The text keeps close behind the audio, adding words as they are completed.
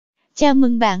Chào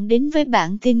mừng bạn đến với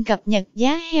bản tin cập nhật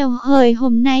giá heo hơi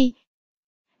hôm nay.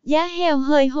 Giá heo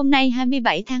hơi hôm nay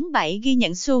 27 tháng 7 ghi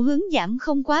nhận xu hướng giảm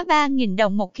không quá 3.000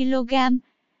 đồng 1 kg.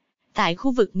 Tại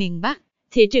khu vực miền Bắc,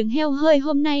 thị trường heo hơi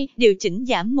hôm nay điều chỉnh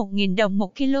giảm 1.000 đồng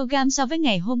 1 kg so với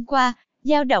ngày hôm qua,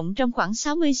 dao động trong khoảng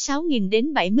 66.000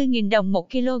 đến 70.000 đồng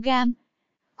 1 kg.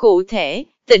 Cụ thể,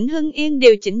 tỉnh Hưng Yên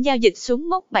điều chỉnh giao dịch xuống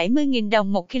mốc 70.000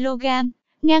 đồng 1 kg,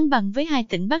 ngang bằng với hai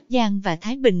tỉnh Bắc Giang và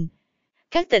Thái Bình.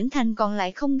 Các tỉnh thành còn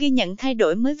lại không ghi nhận thay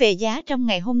đổi mới về giá trong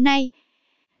ngày hôm nay.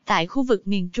 Tại khu vực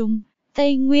miền Trung,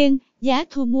 Tây Nguyên, giá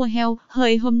thu mua heo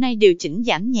hơi hôm nay điều chỉnh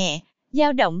giảm nhẹ,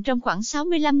 dao động trong khoảng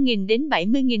 65.000 đến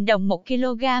 70.000 đồng 1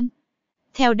 kg.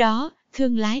 Theo đó,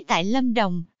 thương lái tại Lâm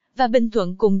Đồng và Bình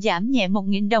Thuận cùng giảm nhẹ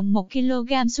 1.000 đồng 1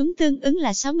 kg xuống tương ứng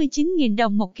là 69.000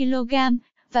 đồng 1 kg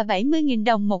và 70.000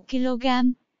 đồng 1 kg.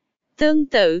 Tương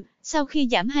tự, sau khi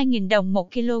giảm 2.000 đồng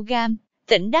 1 kg,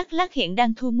 tỉnh Đắk Lắk hiện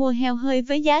đang thu mua heo hơi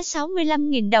với giá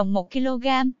 65.000 đồng 1 kg.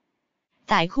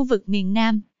 Tại khu vực miền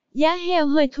Nam, giá heo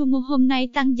hơi thu mua hôm nay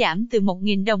tăng giảm từ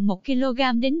 1.000 đồng 1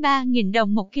 kg đến 3.000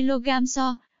 đồng 1 kg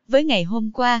so với ngày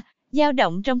hôm qua, dao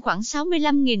động trong khoảng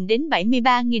 65.000 đến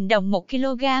 73.000 đồng 1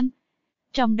 kg.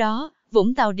 Trong đó,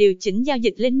 Vũng Tàu điều chỉnh giao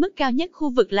dịch lên mức cao nhất khu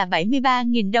vực là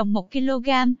 73.000 đồng 1 kg,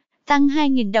 tăng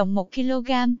 2.000 đồng 1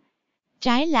 kg.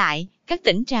 Trái lại, các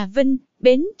tỉnh Trà Vinh,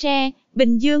 Bến Tre,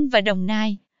 Bình Dương và Đồng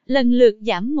Nai lần lượt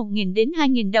giảm 1.000 đến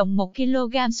 2.000 đồng 1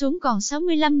 kg xuống còn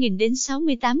 65.000 đến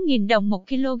 68.000 đồng 1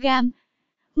 kg.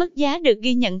 Mức giá được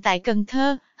ghi nhận tại Cần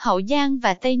Thơ, Hậu Giang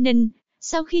và Tây Ninh,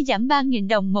 sau khi giảm 3.000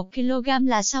 đồng 1 kg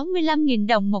là 65.000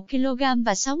 đồng 1 kg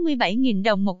và 67.000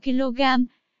 đồng 1 kg.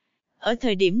 Ở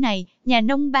thời điểm này, nhà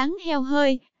nông bán heo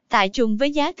hơi tại chuồng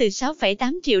với giá từ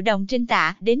 6,8 triệu đồng trên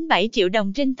tạ đến 7 triệu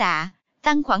đồng trên tạ,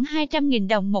 tăng khoảng 200.000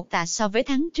 đồng một tạ so với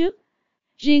tháng trước.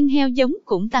 Riêng heo giống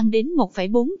cũng tăng đến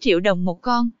 1,4 triệu đồng một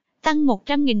con, tăng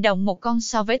 100.000 đồng một con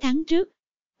so với tháng trước.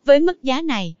 Với mức giá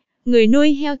này, người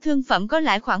nuôi heo thương phẩm có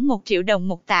lãi khoảng 1 triệu đồng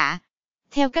một tạ.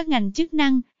 Theo các ngành chức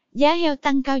năng, giá heo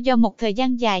tăng cao do một thời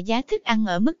gian dài giá thức ăn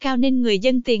ở mức cao nên người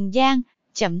dân Tiền Giang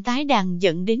chậm tái đàn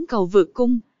dẫn đến cầu vượt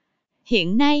cung.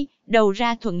 Hiện nay, đầu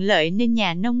ra thuận lợi nên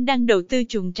nhà nông đang đầu tư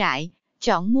chuồng trại,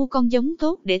 chọn mua con giống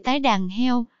tốt để tái đàn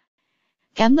heo.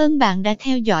 Cảm ơn bạn đã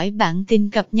theo dõi bản tin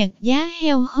cập nhật giá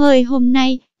heo hơi hôm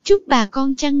nay. Chúc bà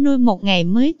con chăn nuôi một ngày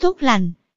mới tốt lành.